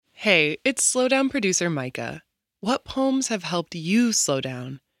Hey, it's Slowdown producer Micah. What poems have helped you slow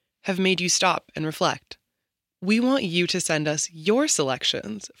down, have made you stop and reflect? We want you to send us your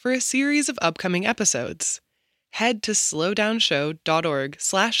selections for a series of upcoming episodes. Head to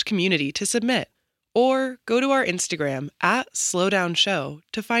slowdownshow.org/community to submit, or go to our Instagram at slowdownshow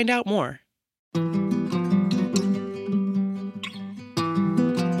to find out more.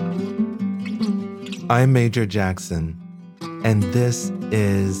 I'm Major Jackson, and this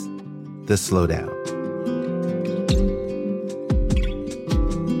is The Slowdown.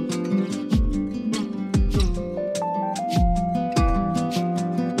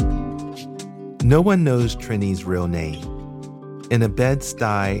 No one knows Trini's real name. In a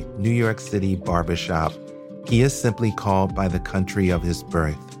Bed-Stuy, New York City barbershop, he is simply called by the country of his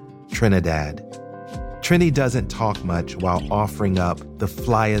birth, Trinidad. Trini doesn't talk much while offering up the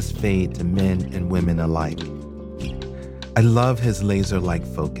flyest fade to men and women alike. I love his laser-like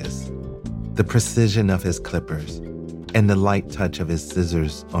focus, the precision of his clippers, and the light touch of his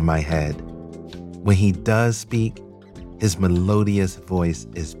scissors on my head. When he does speak, his melodious voice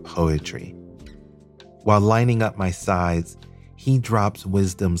is poetry. While lining up my sides, he drops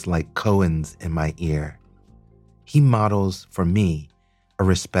wisdoms like koans in my ear. He models for me a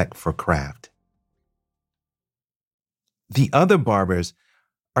respect for craft. The other barbers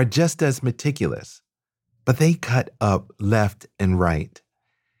are just as meticulous, but they cut up left and right.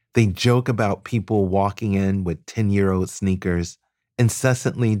 They joke about people walking in with 10-year-old sneakers,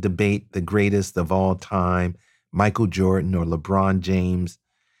 incessantly debate the greatest of all time, Michael Jordan or LeBron James,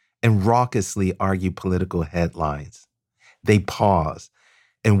 and raucously argue political headlines. They pause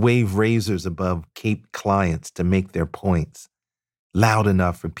and wave razors above caped clients to make their points, loud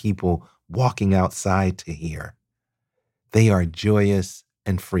enough for people walking outside to hear. They are joyous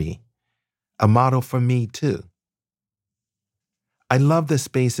and free, a model for me too. I love the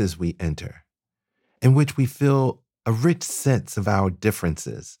spaces we enter, in which we feel a rich sense of our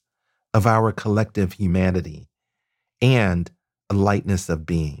differences, of our collective humanity, and a lightness of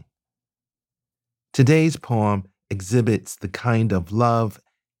being. Today's poem exhibits the kind of love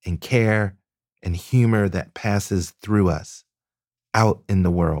and care and humor that passes through us out in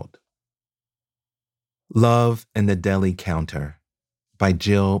the world. Love and the Deli Counter by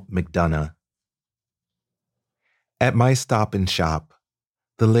Jill McDonough. At my Stop and Shop,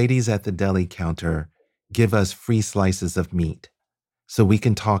 the ladies at the deli counter give us free slices of meat so we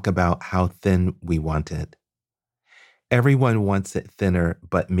can talk about how thin we want it. Everyone wants it thinner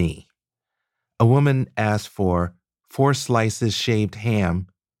but me. A woman asked for 4 slices shaved ham.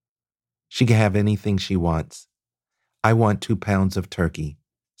 She can have anything she wants. I want 2 pounds of turkey,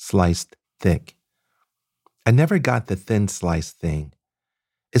 sliced thick. I never got the thin slice thing.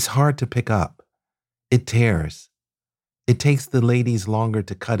 It's hard to pick up. It tears. It takes the ladies longer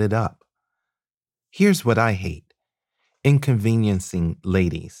to cut it up. Here's what I hate: inconveniencing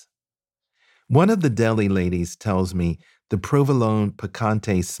ladies. One of the deli ladies tells me the provolone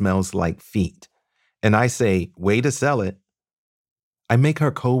picante smells like feet, and I say, way to sell it. I make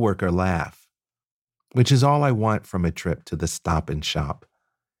her coworker laugh, which is all I want from a trip to the Stop and Shop.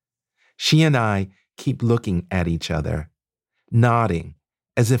 She and I keep looking at each other, nodding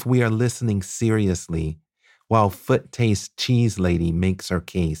as if we are listening seriously while Foot Taste Cheese Lady makes her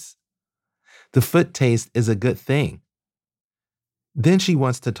case. The foot taste is a good thing. Then she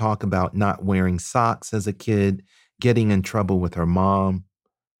wants to talk about not wearing socks as a kid, getting in trouble with her mom.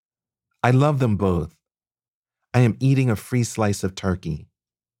 I love them both. I am eating a free slice of turkey,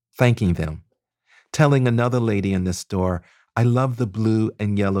 thanking them, telling another lady in the store I love the blue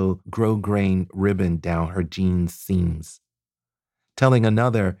and yellow grosgrain ribbon down her jeans seams, telling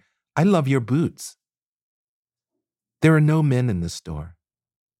another I love your boots. There are no men in the store.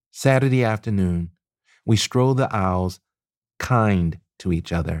 Saturday afternoon, we stroll the aisles, kind to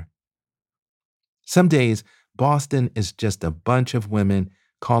each other. Some days, Boston is just a bunch of women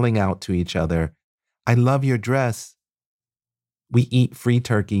calling out to each other, I love your dress. We eat free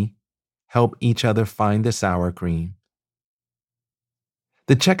turkey, help each other find the sour cream.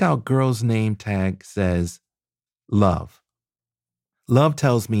 The checkout girl's name tag says, Love. Love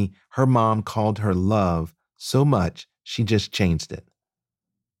tells me her mom called her Love so much she just changed it.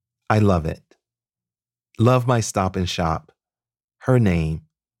 I love it. Love my Stop and Shop. Her name.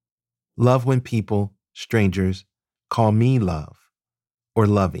 Love when people, strangers, call me Love or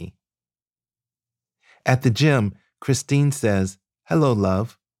Lovey. At the gym, Christine says, hello,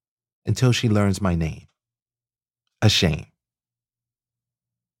 love, until she learns my name. A shame.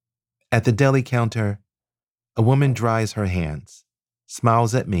 At the deli counter, a woman dries her hands,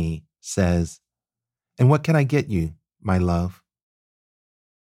 smiles at me, says, and what can I get you, my love?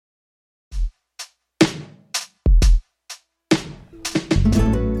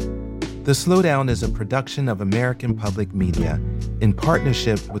 The Slowdown is a production of American Public Media in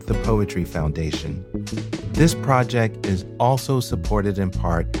partnership with the Poetry Foundation. This project is also supported in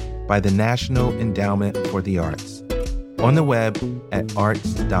part by the National Endowment for the Arts, on the web at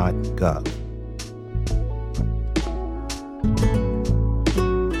arts.gov.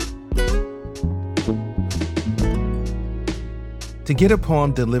 To get a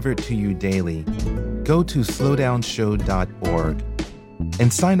poem delivered to you daily, go to slowdownshow.org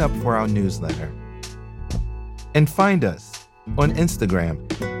and sign up for our newsletter. And find us on Instagram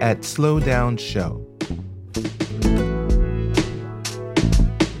at slowdownshow.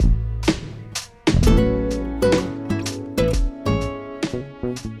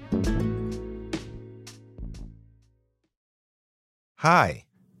 Hi,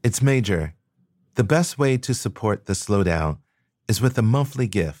 it's Major. The best way to support the Slowdown is with a monthly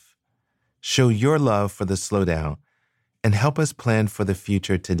gift. Show your love for the Slowdown and help us plan for the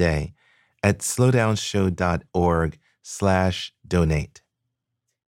future today at slowdownshow.org/donate.